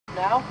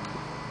now?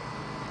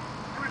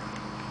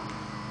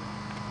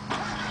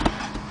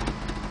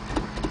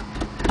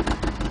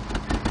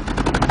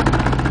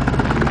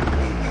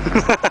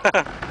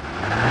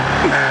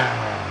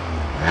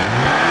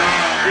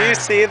 Do you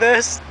see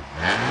this?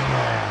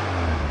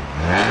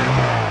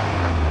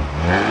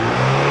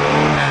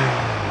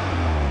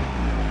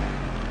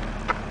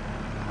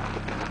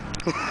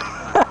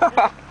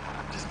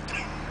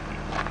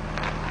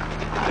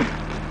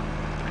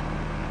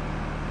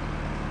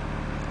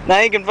 Now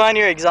you can find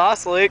your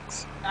exhaust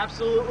leaks.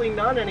 Absolutely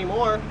none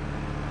anymore.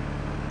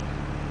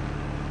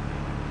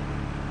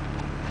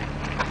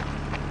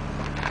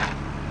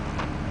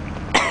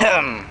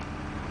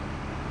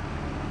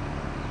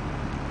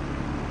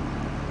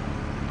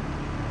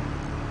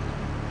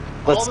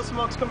 All the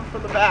smoke's coming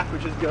from the back,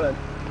 which is good.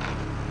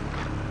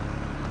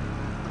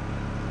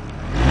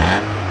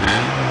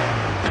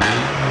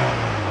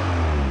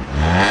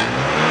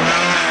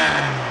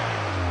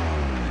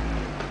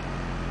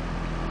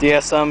 Do you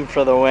have some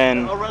for the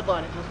win? I'll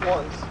redline it just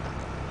once.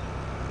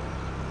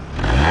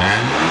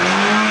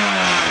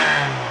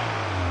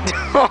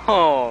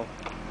 Oh,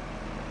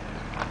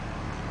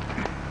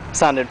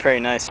 sounded pretty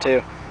nice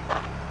too.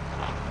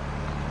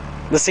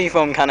 The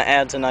seafoam kind of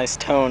adds a nice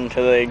tone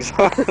to the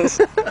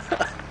exhaust.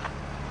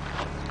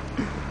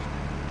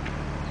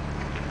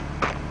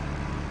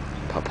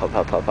 Pop, pop,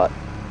 pop, pop, pop.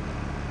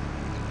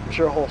 I'm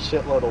sure a whole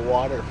shitload of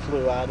water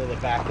flew out of the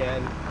back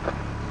end.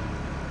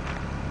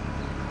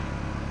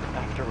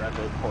 After Red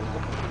Bull portable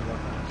computer.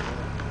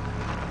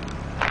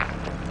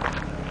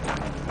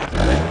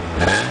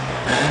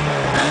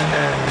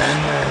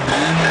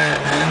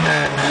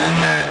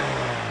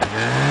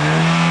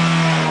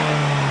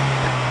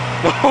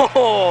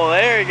 Oh,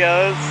 there he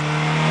goes.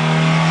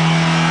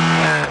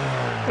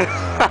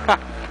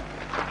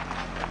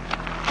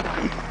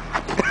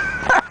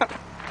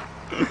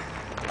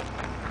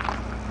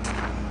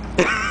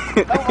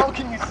 How well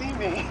can you see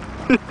me?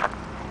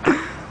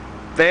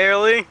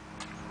 Barely.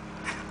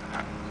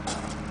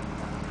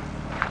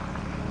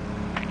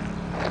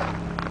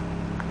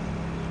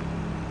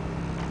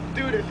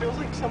 Dude, it feels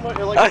like someone.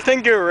 Like I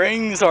think your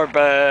rings are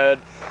bad.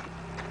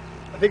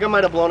 I think I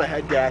might have blown a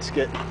head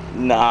gasket.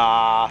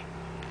 Nah.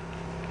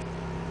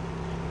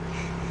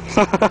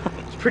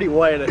 It's pretty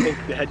white. I think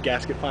the head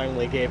gasket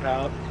finally gave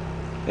out.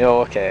 Yo,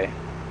 okay.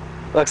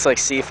 Looks like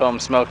seafoam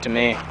smoke to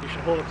me. You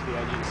should hold it to the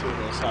edge and see what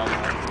it'll sound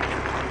like.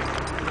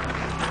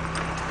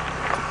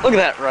 Look at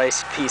that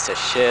rice piece of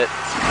shit.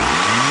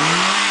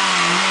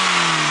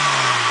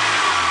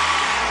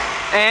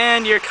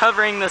 And you're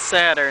covering the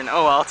Saturn.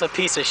 Oh well, it's a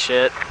piece of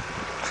shit.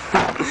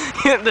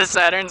 The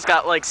Saturn's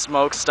got like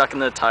smoke stuck in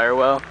the tire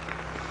well.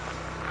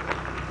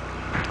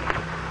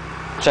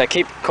 Should I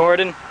keep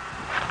recording?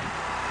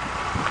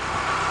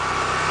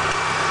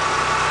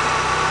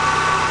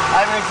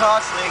 I have an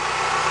exhaust leak.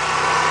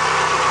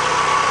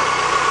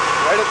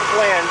 Right at the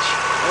flange.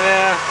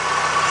 Yeah.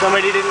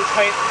 Somebody didn't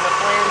tighten the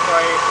flange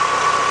right.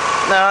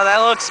 No,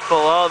 that looks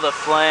below the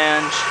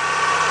flange.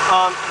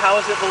 How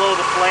is it below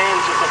the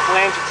flange if the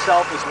flange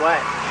itself is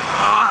wet?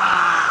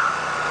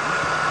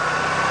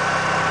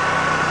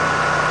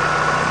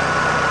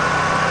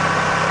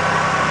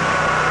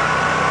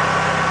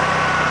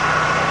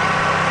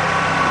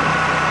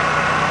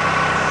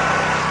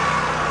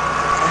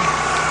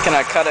 Can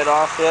I cut it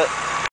off yet?